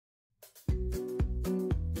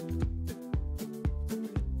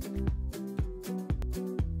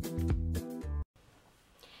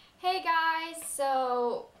Hey guys,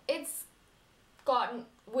 so it's gotten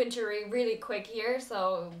wintry really quick here,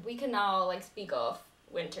 so we can now speak of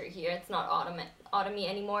winter here. It's not autumny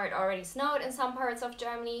anymore. It already snowed in some parts of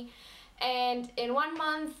Germany, and in 1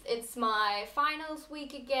 month it's my finals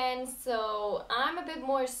week again, so I'm a bit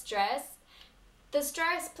more stressed. The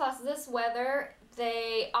stress plus this weather,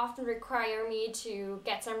 they often require me to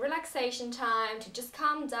get some relaxation time, to just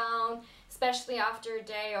calm down, especially after a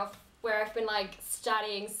day of where I've been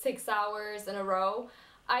studying 6 hours in a row.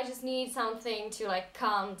 I just need something to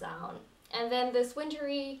calm down. And then this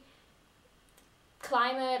wintry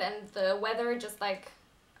climate and the weather just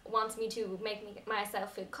wants me to make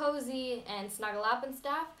myself feel cozy and snuggle up and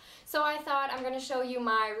stuff. So I thought I'm gonna show you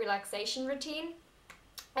my relaxation routine.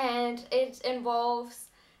 And it involves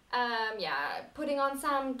putting on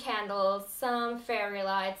some candles, some fairy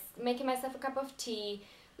lights, making myself a cup of tea,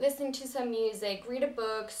 listening to some music, read a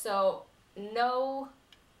book, so no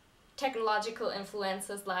technological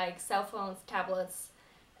influences like cell phones, tablets,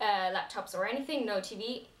 laptops or anything, no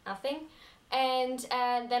TV, nothing. And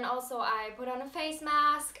then also I put on a face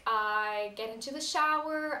mask, I get into the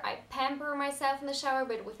shower, I pamper myself in the shower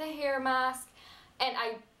but with a hair mask, and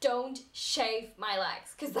I don't shave my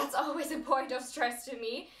legs because that's always a point of stress to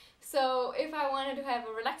me. So if I wanted to have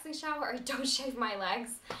a relaxing shower, I don't shave my legs,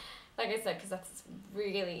 like I said, because that's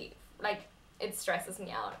really, it stresses me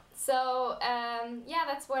out. So yeah,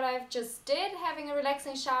 that's what I've just did, having a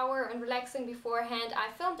relaxing shower and relaxing beforehand.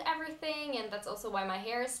 I filmed everything, and that's also why my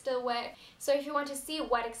hair is still wet. So if you want to see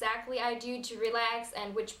what exactly I do to relax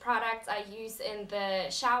and which products I use in the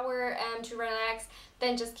shower to relax,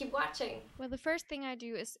 then just keep watching. Well, the first thing I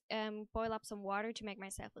do is boil up some water to make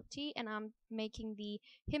myself a tea, and I'm making the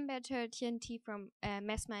Himbeertörtchen tea from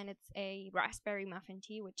Meßmer, and it's a raspberry muffin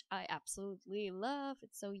tea, which I absolutely love.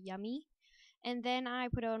 It's so yummy. And then I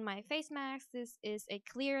put on my face mask. This is a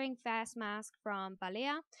clearing fast mask from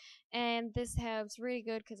Balea, and this helps really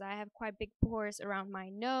good because I have quite big pores around my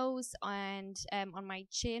nose and on my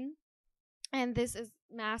chin. And this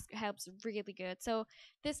mask helps really good. So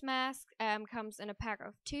this mask comes in a pack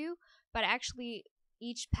of 2, but actually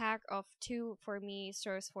each pack of 2 for me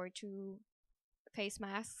serves for 2 face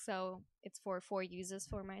masks, so it's for 4 uses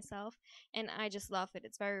for myself, and I just love it.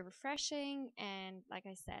 It's very refreshing, and like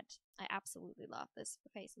I said, I absolutely love this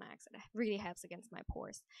face mask. It really helps against my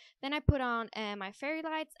pores. Then I put on my fairy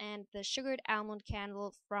lights and the sugared almond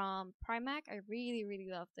candle from Primark. I really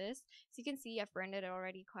love this. So you can see I've branded it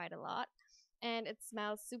already quite a lot, and it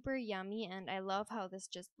smells super yummy, and I love how this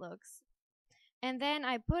just looks. And then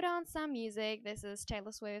I put on some music. This is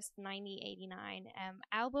Taylor Swift's 1989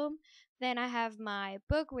 album. Then I have my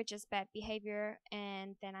book, which is Bad Behaviour.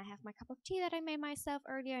 And then I have my cup of tea that I made myself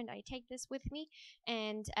earlier, and I take this with me.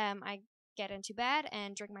 And I get into bed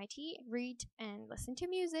and drink my tea, read, and listen to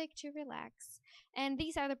music to relax. And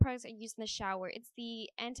these are the products I use in the shower. It's the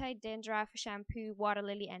Anti-dandruff shampoo,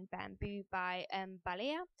 waterlily, and bamboo by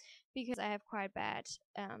Balea, because I have quite bad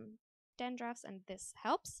dandruffs, and this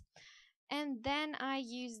helps. And then I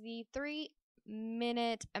use the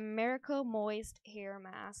 3-minute Miracle Moist Hair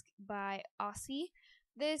Mask by Aussie.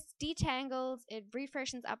 This detangles, it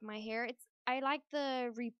refreshens up my hair. I like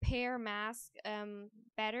the repair mask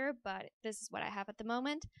better, but this is what I have at the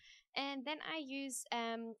moment. And then I use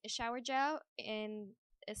a shower gel in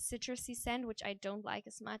a citrusy scent, which I don't like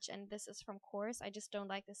as much, and this is from Korres. I just don't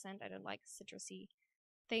like the scent. I don't like citrusy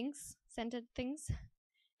things, scented things.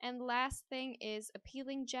 And the last thing is a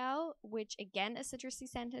peeling gel, which again is citrusy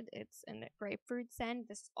scented. It's in a grapefruit scent.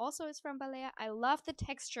 This also is from Balea. I love the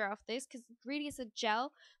texture of this because it really is a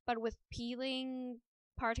gel, but with peeling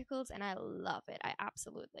particles, and I love it. I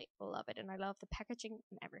absolutely love it, and I love the packaging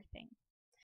and everything.